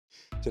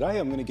Today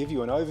I'm going to give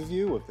you an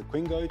overview of the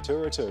Quingo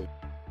Toura 2.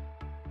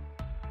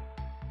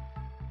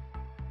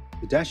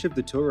 The dash of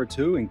the Toura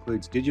 2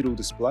 includes digital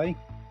display,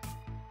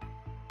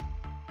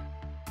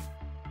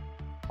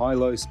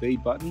 high-low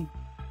speed button,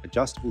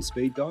 adjustable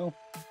speed dial,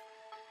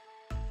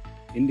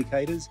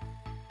 indicators,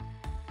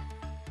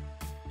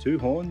 2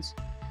 horns,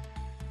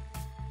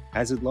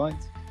 hazard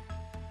lights,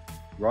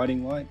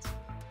 riding lights,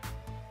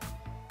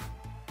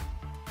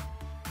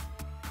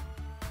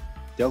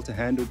 delta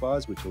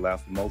handlebars which allow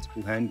for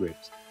multiple hand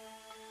grips.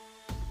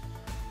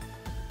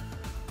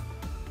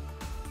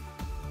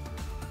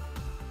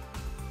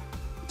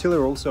 The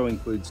tiller also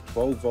includes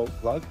 12-volt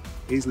plug,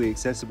 easily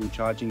accessible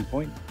charging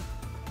point,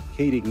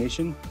 keyed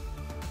ignition,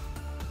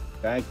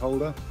 bag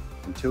holder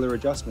and tiller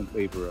adjustment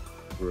lever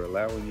for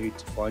allowing you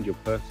to find your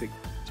perfect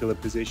tiller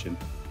position.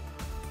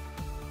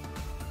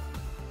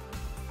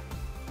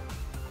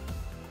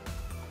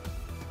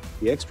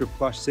 The extra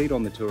plush seat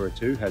on the Toura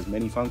 2 has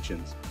many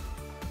functions.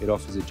 It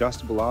offers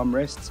adjustable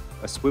armrests,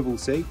 a swivel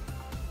seat,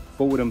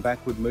 forward and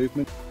backward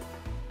movement,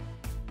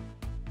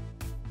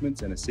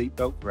 and a seat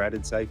belt for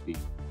added safety.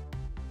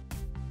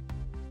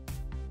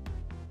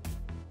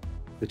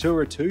 The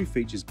Toura 2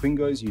 features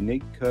Quingo's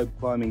unique curb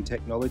climbing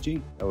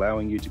technology,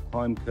 allowing you to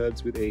climb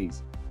curbs with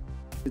ease.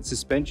 It's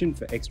suspension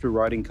for extra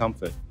riding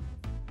comfort.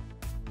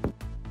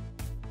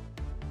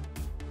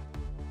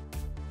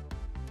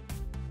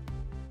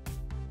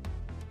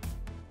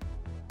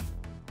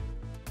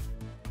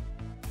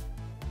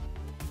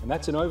 And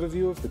that's an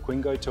overview of the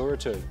Quingo Toura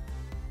 2.